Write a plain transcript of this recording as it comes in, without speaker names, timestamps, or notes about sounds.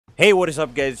Hey, what is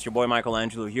up guys, it's your boy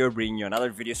Michelangelo here bringing you another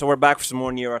video. So we're back for some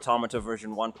more Nier Automata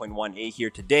version 1.1a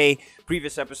here today.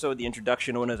 Previous episode, the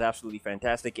introduction one was absolutely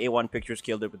fantastic. A1 Pictures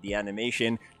killed it with the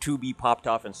animation. 2B popped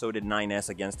off and so did 9S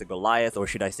against the Goliath, or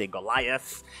should I say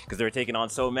Goliath, because they were taking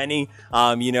on so many,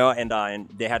 and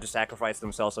they had to sacrifice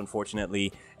themselves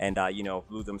unfortunately, and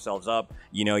blew themselves up,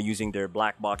 using their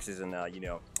black boxes and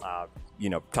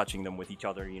touching them with each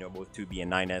other, both 2B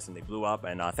and 9S, and they blew up.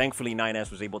 And thankfully 9S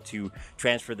was able to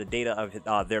transfer the data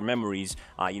of their memories,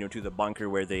 to the bunker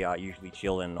where they usually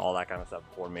chill and all that kind of stuff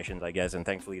for missions, I guess. And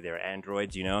thankfully they're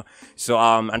androids, So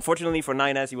unfortunately for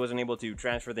 9S, he wasn't able to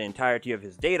transfer the entirety of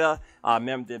his data,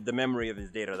 the memory of his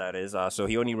data, that is. So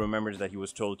he only remembers that he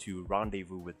was told to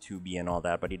rendezvous with 2B and all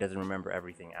that, but he doesn't remember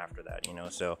everything after that,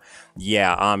 So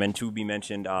yeah, and 2B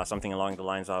mentioned something along the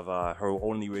lines of her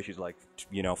only wish is like,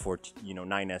 for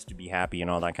 9S to be happy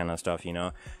and all that kind of stuff,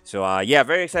 So yeah,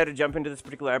 very excited to jump into this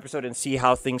particular episode and see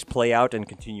how things play out and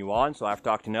continue on. So I've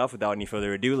talked enough. Without any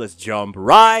further ado, let's jump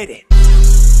right in.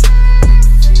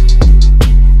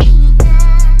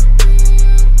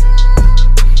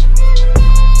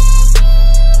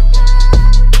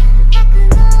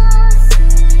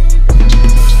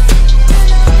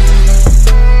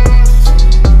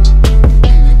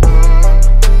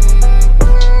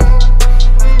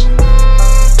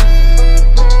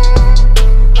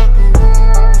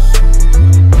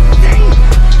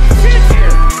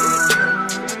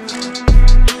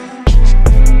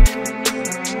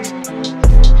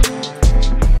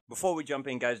 Before we jump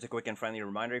in, guys, a quick and friendly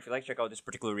reminder: if you'd like to check out this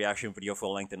particular reaction video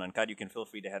full length and uncut, you can feel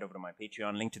free to head over to my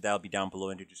Patreon. Link to that will be down below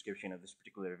in the description of this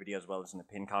particular video, as well as in the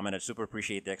pinned comment. I'd super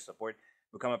appreciate the extra support.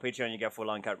 Become a Patreon, you get full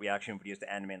uncut reaction videos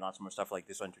to anime and lots more stuff like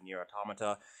this one to Nier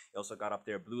Automata. You also got up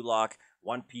there Blue Lock,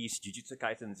 One Piece, Jujutsu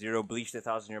Kaisen 0, Bleach the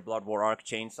 1000-Year Blood War Arc,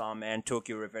 Chainsaw Man,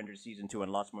 Tokyo Revengers Season 2,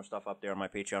 and lots more stuff up there on my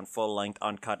Patreon. Full length,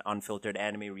 uncut, unfiltered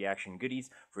anime reaction goodies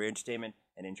for your entertainment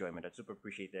and enjoyment. I'd super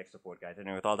appreciate the extra support, guys.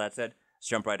 Anyway, with all that said, let's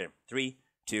jump right in. 3,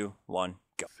 2, 1,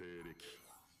 go.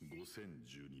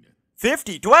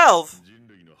 5012?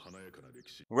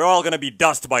 We're all gonna be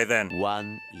dust by then.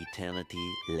 One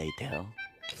eternity later.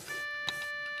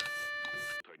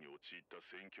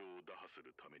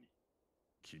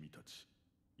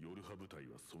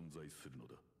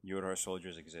 Yorha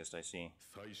soldiers exist, I see.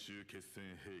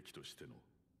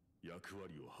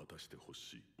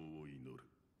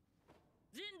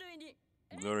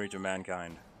 Glory to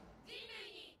mankind.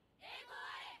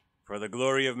 For the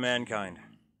glory of mankind.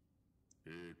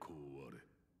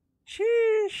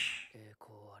 Sheesh.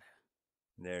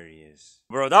 There he is.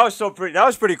 Bro, that was so pretty. That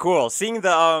was pretty cool. Seeing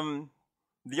the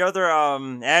other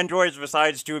androids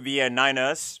besides 2B and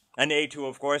 9S and A2,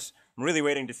 of course. I'm really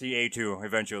waiting to see A2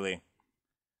 eventually.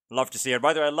 Love to see it.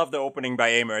 By the way, I love the opening by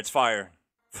Aimer. It's fire.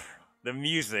 The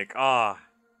music.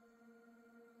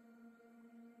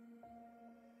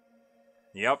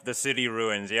 Yep, the city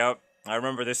ruins. Yep. I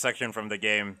remember this section from the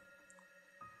game.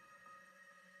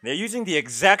 They're using the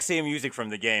exact same music from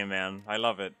the game, man. I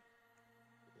love it.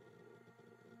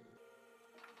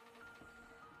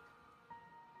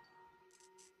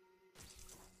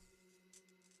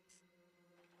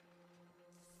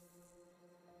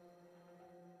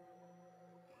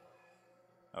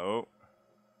 Oh.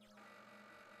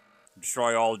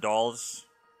 Destroy all dolls.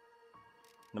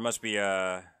 There must be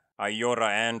a Yorha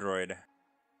android.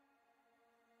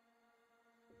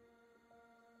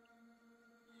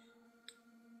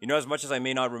 As much as I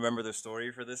may not remember the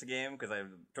story for this game, because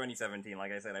 2017,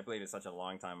 like I said, I played it such a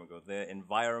long time ago. The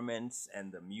environments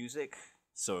and the music,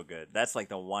 so good. That's like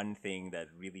the one thing that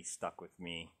really stuck with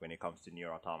me when it comes to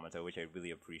Nier Automata, which I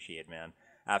really appreciate, man.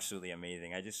 Absolutely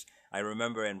amazing. I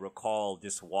remember and recall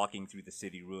just walking through the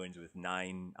city ruins with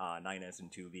 9S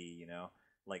and 2B,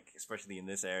 like especially in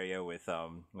this area with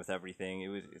everything.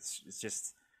 It's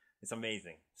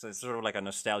amazing. So it's sort of like a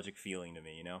nostalgic feeling to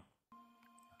me,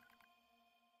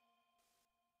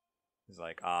 It's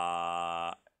like,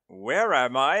 where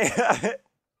am I?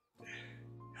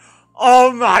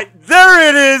 Oh my, there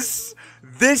it is!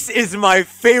 This is my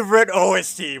favorite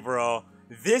OST, bro.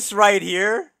 This right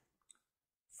here,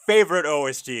 favorite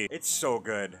OST. It's so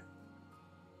good.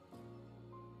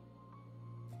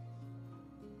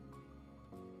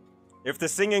 If the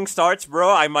singing starts,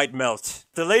 bro, I might melt.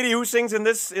 The lady who sings in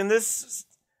this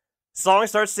song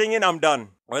starts singing, I'm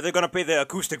done. Or are they gonna play the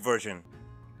acoustic version?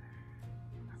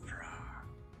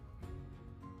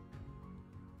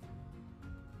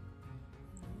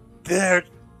 There.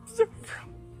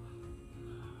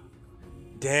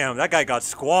 Damn, that guy got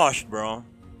squashed, bro.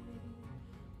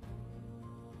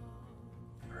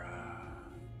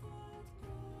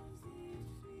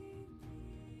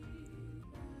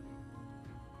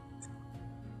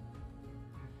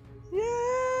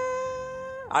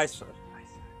 I saw.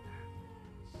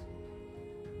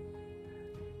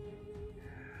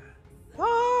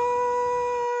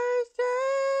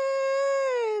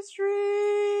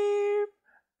 Stream.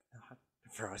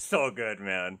 Bro, so good,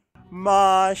 man.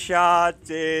 My shot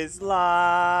is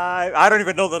live. I don't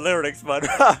even know the lyrics, but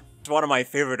it's one of my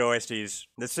favorite OSTs.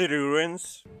 The City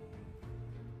Ruins.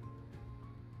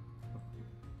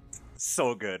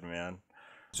 So good, man.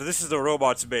 So this is the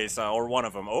robot's base, or one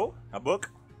of them. Oh, a book?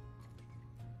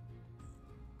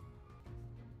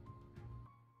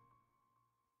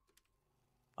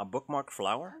 A bookmark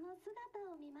flower?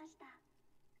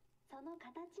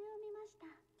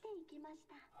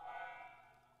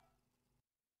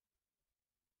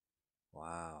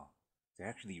 Wow. They're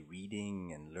actually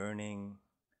reading and learning.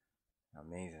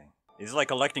 Amazing. Is it like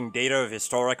collecting data of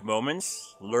historic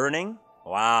moments? Learning?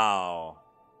 Wow.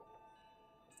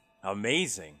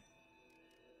 Amazing.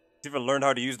 It's even learned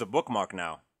how to use the bookmark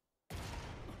now.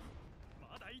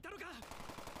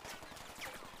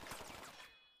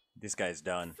 This guy's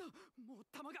done.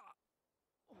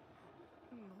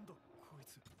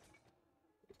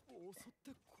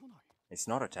 It's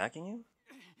not attacking you?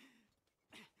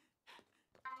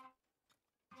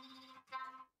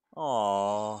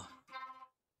 Aww.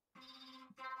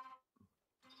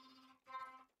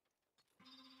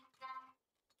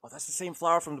 Oh, that's the same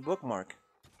flower from the bookmark.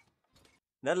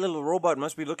 That little robot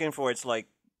must be looking for its, like,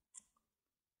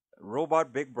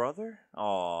 robot big brother?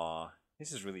 Aww.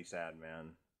 This is really sad,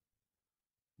 man.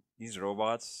 These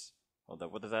robots... Hold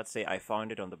up, what does that say? I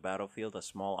found it on the battlefield, a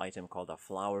small item called a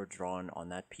flower drawn on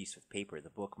that piece of paper, the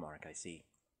bookmark, I see.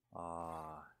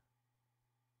 Ah.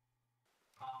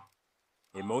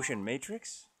 Emotion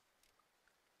matrix?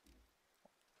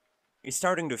 It's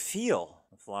starting to feel.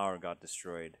 The flower got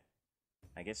destroyed.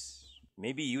 I guess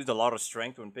maybe he used a lot of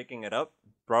strength when picking it up,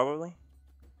 probably.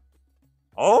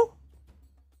 Oh?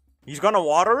 He's gonna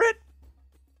water it?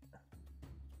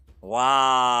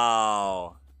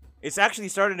 Wow. It's actually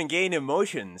starting to gain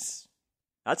emotions.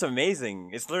 That's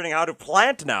amazing. It's learning how to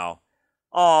plant now.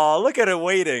 Aw, look at it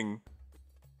waiting.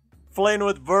 Playing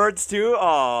with birds too?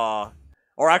 Aw.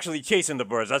 Or actually chasing the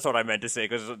birds, that's what I meant to say,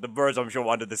 because the birds I'm sure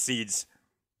wanted the seeds.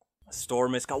 A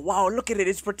storm is coming. Wow, look at it,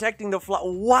 it's protecting the flower.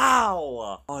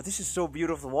 Wow! Oh, this is so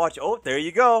beautiful to watch. Oh, there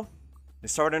you go.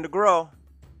 It's starting to grow.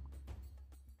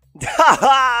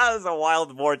 There's a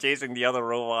wild boar chasing the other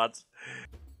robots.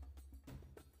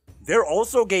 They're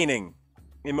also gaining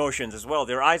emotions as well.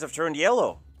 Their eyes have turned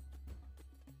yellow.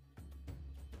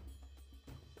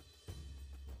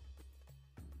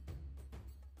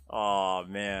 Oh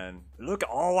man. Look,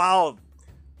 oh wow.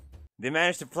 They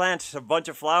managed to plant a bunch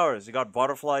of flowers. They got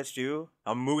butterflies too.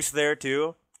 A moose there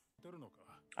too.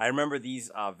 I remember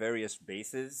these various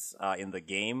bases in the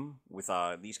game with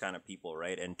these kind of people,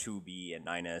 right? And 2B and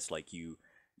 9S, like you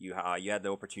had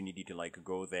the opportunity to like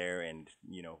go there and,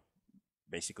 you know,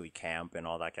 basically camp and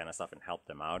all that kind of stuff and help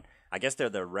them out. I guess they're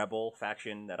the rebel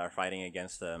faction that are fighting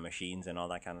against the machines and all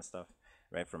that kind of stuff,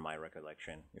 right? From my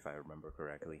recollection, if I remember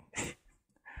correctly.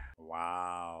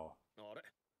 Wow.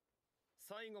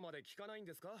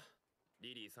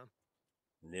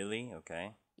 Lily,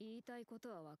 okay.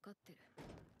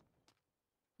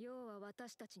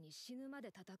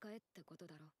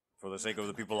 For the sake of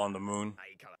the people on the moon.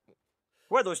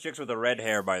 Who are those chicks with the red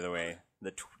hair, by the way?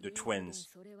 The twins.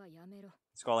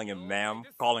 It's calling him ma'am.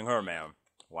 Calling her ma'am.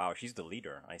 Wow, she's the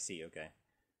leader. I see, okay.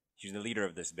 She's the leader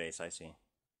of this base, I see.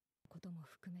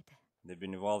 They've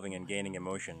been evolving and gaining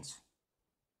emotions.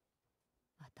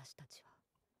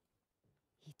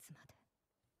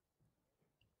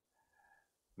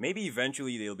 Maybe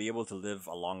eventually they'll be able to live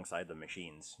alongside the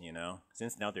machines, you know?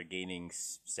 Since now they're gaining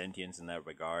sentience in that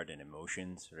regard and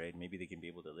emotions, right? Maybe they can be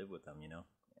able to live with them, you know?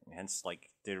 Hence, like,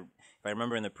 if I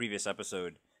remember in the previous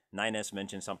episode, 9S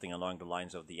mentioned something along the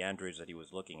lines of the androids that he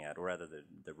was looking at, or rather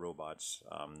the robots,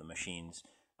 the machines.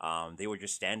 They were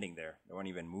just standing there. They weren't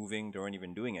even moving. They weren't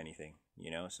even doing anything, you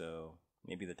know? So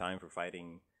maybe the time for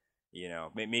fighting, you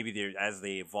know, maybe as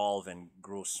they evolve and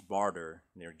grow smarter,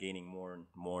 they're gaining more and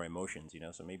more emotions, you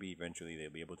know? So maybe eventually they'll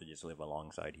be able to just live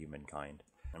alongside humankind.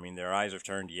 I mean, their eyes have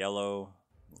turned yellow.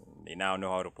 They now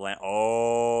know how to plant.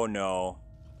 Oh, no.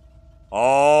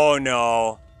 Oh,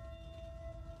 no.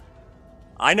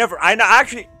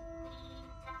 Actually...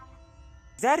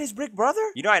 Is that his brick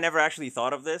brother? You know, I never actually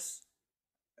thought of this.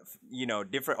 You know,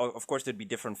 of course there'd be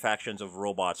different factions of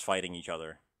robots fighting each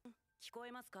other.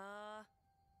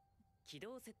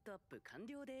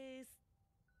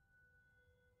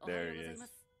 There he is.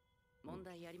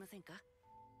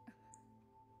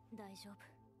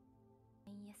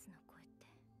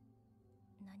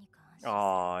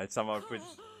 Aw, it's somehow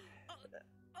puts...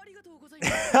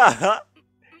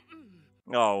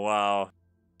 Oh, wow.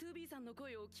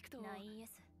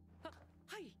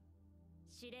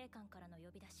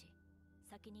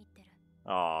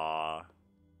 Aww.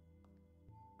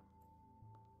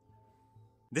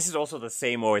 This is also the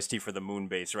same OST for the moon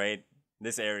base, right?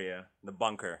 This area, the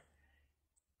bunker.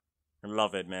 I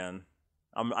love it, man.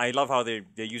 I love how they're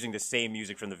using the same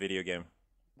music from the video game.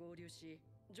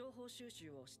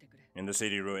 In the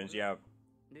city ruins, yeah.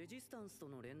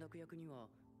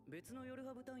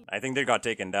 I think they got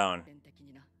taken down.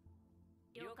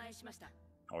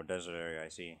 Oh, desert area, I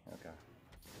see. Okay.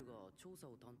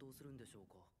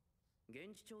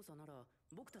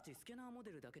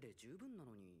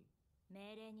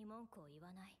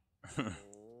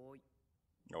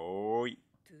 Oh.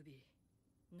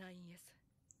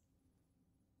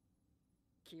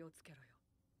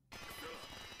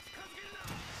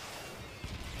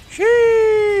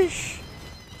 Sheesh!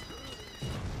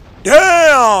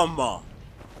 Damn!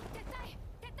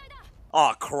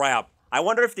 Oh crap. I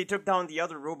wonder if they took down the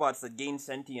other robots that gain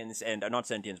sentience and, not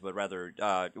sentience, but rather,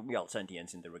 well,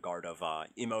 sentience in the regard of,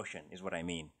 emotion, is what I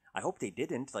mean. I hope they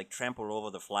didn't, like, trample over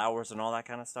the flowers and all that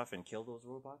kind of stuff and kill those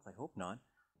robots. I hope not.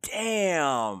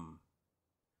 Damn!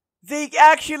 They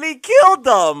actually killed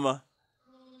them!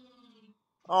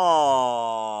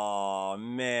 Oh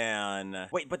man.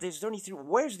 Wait, but there's only 3.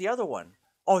 Where's the other one?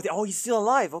 Oh, he's still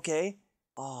alive. Okay.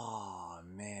 Oh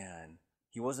man.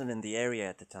 He wasn't in the area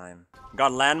at the time.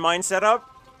 Got landmine set up?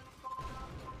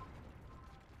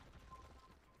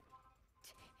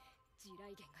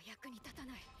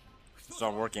 It's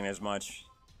not working as much.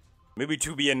 Maybe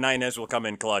 2B and 9S will come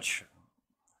in clutch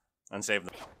and save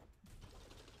them.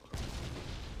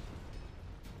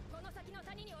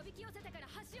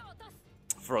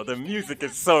 Bro, the music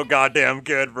is so goddamn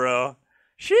good, bro.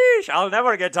 Sheesh, I'll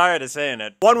never get tired of saying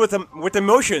it. One with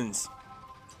emotions.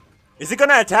 Is it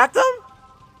gonna attack them?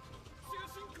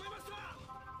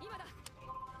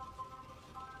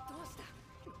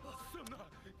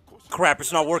 Crap,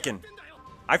 it's not working.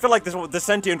 I feel like the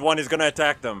sentient one is gonna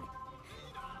attack them.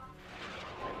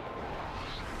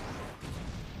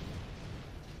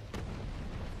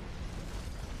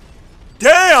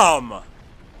 Damn!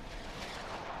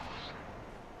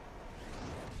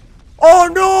 Oh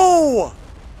no!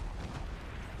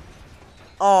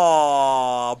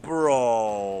 Oh,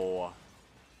 bro.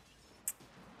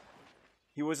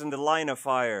 He was in the line of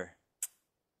fire.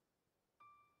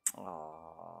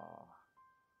 Oh.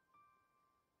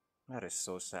 That is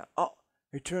so sad. Oh,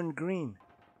 it turned green.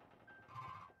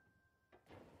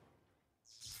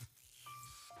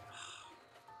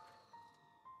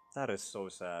 That is so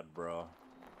sad, bro.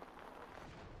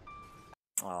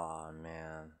 Oh,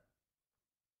 man.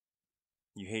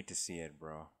 You hate to see it,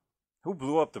 bro. Who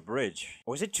blew up the bridge?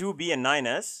 Was it 2B and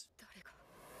 9S?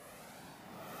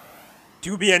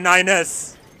 2B and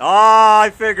 9S! Ah, I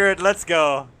figured. Let's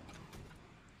go.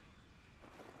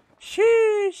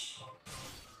 Sheesh.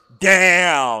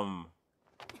 Damn!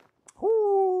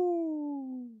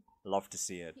 Whoo! Love to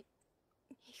see it.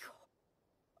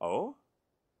 Oh?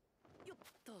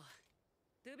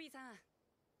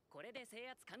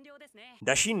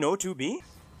 Does she know 2B?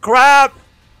 Crap!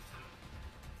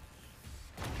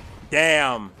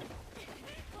 Damn.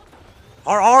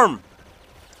 Our arm!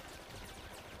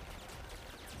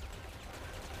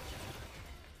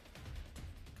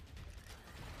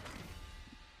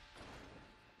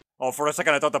 Oh, for a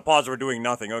second I thought the pods were doing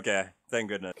nothing. Okay, thank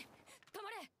goodness.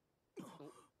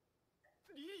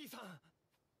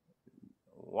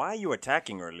 Why are you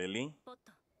attacking her, Lily?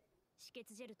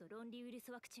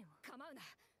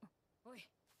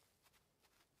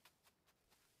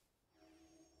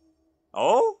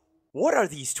 Oh? What are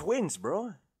these twins,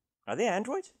 bro? Are they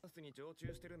androids?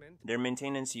 They're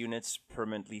maintenance units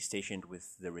permanently stationed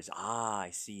with the Ah,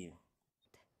 I see.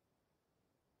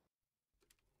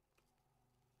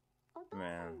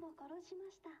 Man.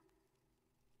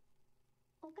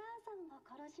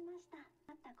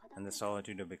 And the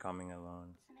solitude of becoming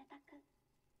alone.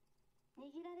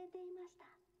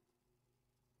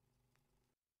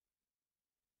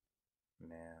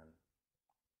 Man.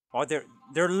 Oh,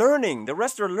 they're learning. The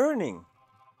rest are learning.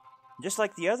 Just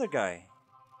like the other guy.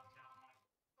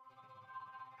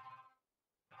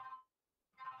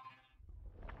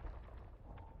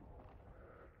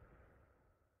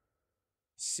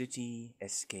 City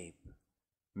escape.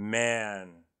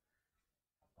 Man.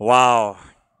 Wow.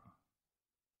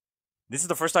 This is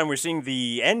the first time we're seeing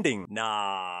the ending.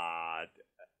 Nah.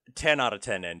 10 out of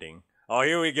 10 ending. Oh,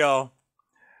 here we go.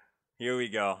 Here we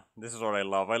go. This is what I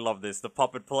love. I love this. The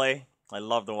puppet play. I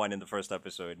love the one in the first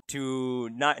episode. To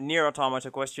Nier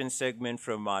Automata question segment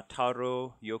from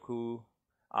Taro Yoku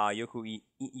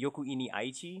Ini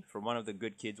Aichi, from one of the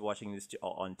good kids watching this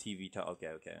on TV. Okay.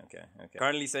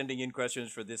 Currently sending in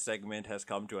questions for this segment has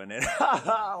come to an end.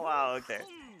 Wow, okay.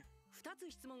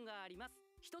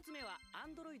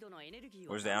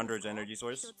 Where's the Android's energy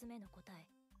source?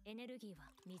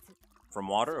 From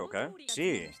water, okay.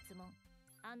 See.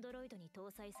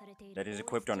 That is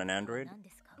equipped on an Android?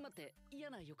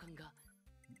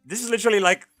 This is literally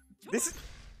like...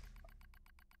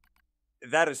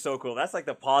 That is so cool. That's like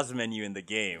the pause menu in the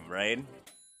game, right?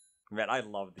 Man, I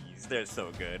love these. They're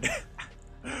so good.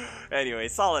 Anyway,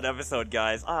 solid episode,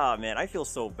 guys. Ah, man, I feel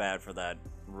so bad for that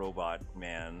robot,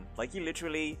 man. Like, he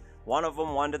literally... One of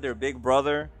them wanted their big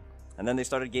brother, and then they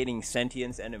started gaining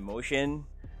sentience and emotion.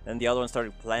 Then the other one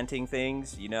started planting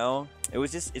things, you know?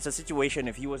 It's a situation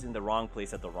if he was in the wrong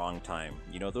place at the wrong time.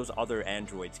 You know, those other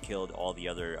androids killed all the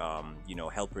other, you know,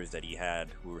 helpers that he had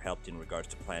who helped in regards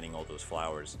to planting all those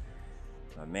flowers.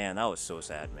 Man, that was so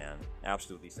sad, man.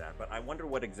 Absolutely sad. But I wonder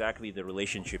what exactly the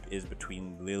relationship is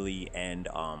between Lily and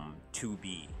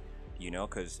 2B. You know,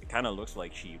 because it kind of looks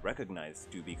like she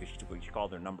recognized 2B because she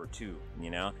called her number 2,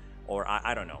 you know? Or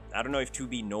I don't know. I don't know if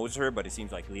 2B knows her, but it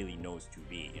seems like Lily knows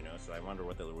 2B, you know? So I wonder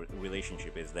what the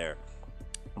relationship is there.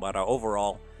 But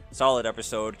overall, solid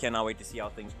episode. Cannot wait to see how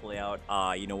things play out,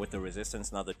 you know, with the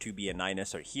Resistance. Now that 2B and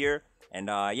 9S are here. And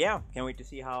yeah, can't wait to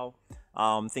see how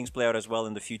things play out as well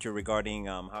in the future regarding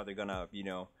how they're gonna, you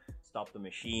know, stop the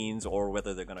machines or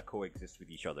whether they're gonna coexist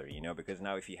with each other, you know? Because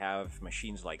now if you have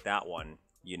machines like that one,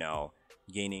 you know,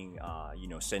 gaining, you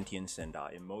know, sentience and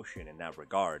emotion in that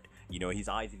regard. You know, his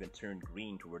eyes even turned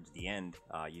green towards the end,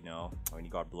 you know, when he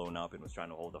got blown up and was trying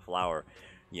to hold the flower.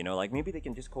 You know, like, maybe they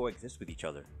can just coexist with each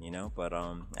other, you know? But,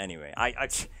 anyway,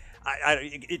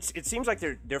 it seems like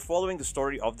they're following the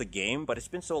story of the game, but it's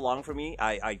been so long for me,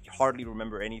 I hardly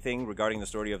remember anything regarding the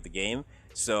story of the game.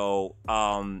 So,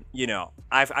 you know,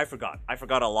 I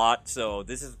forgot a lot, so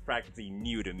this is practically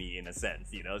new to me in a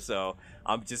sense, you know? So,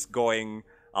 I'm just going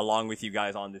along with you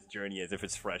guys on this journey as if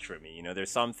it's fresh for me. You know,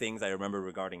 there's some things I remember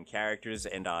regarding characters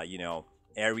and, you know,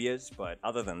 areas, but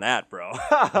other than that, bro,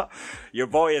 your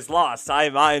boy is lost.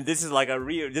 This is like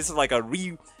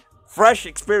a fresh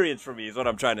experience for me is what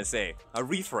I'm trying to say. A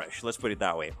refresh, let's put it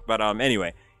that way. But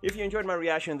anyway, if you enjoyed my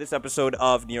reaction to this episode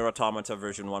of Nier Automata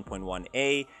version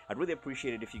 1.1a, I'd really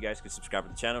appreciate it if you guys could subscribe to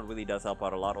the channel. It really does help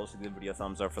out a lot. Also, give the video a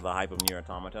thumbs up for the hype of Nier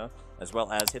Automata, as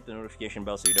well as hit the notification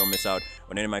bell so you don't miss out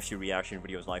on any of my future reaction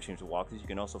videos, live streams, or walkthroughs. You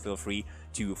can also feel free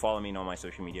to follow me on my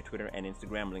social media, Twitter and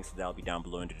Instagram. Links to that will be down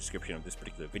below in the description of this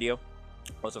particular video.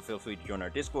 Also, feel free to join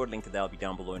our Discord. Link to that will be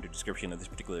down below in the description of this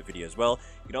particular video as well.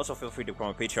 You can also feel free to become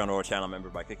a Patreon or a channel member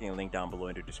by clicking the link down below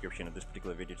in the description of this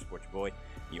particular video to support your boy.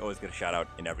 You always get a shout out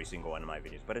in every single one of my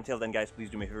videos. But until then, guys, please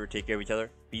do me a favor, take care of each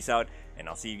other. Peace out, and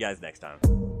I'll see you guys next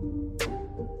time.